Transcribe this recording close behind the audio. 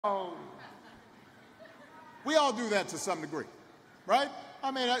Oh, we all do that to some degree, right?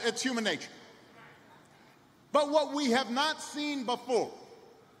 I mean, it's human nature. But what we have not seen before,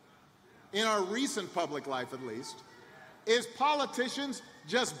 in our recent public life at least, is politicians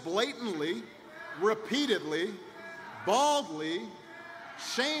just blatantly, repeatedly, baldly,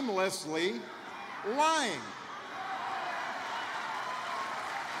 shamelessly lying,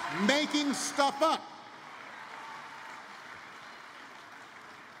 making stuff up,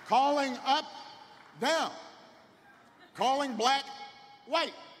 calling up down, calling black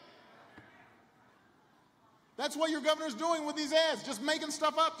white. That's what your governor's doing with these ads, just making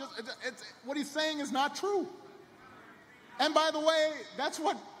stuff up. What he's saying is not true. And by the way, that's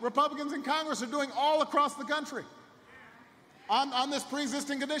what Republicans in Congress are doing all across the country. On this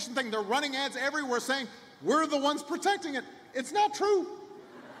pre-existing condition thing, they're running ads everywhere saying, we're the ones protecting it. It's not true.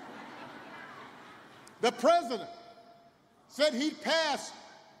 The president said he'd pass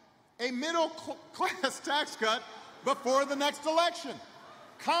a middle-class tax cut before the next election.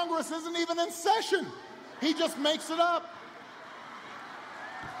 Congress isn't even in session. He just makes it up.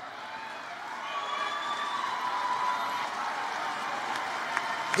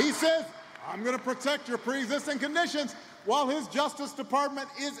 He says, I'm going to protect your pre-existing conditions, while his Justice Department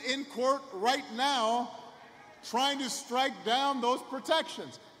is in court right now trying to strike down those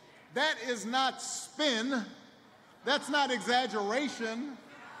protections. That is not spin. That's not exaggeration.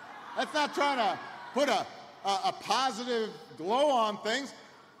 That's not trying to put a positive glow on things.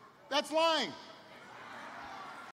 That's lying.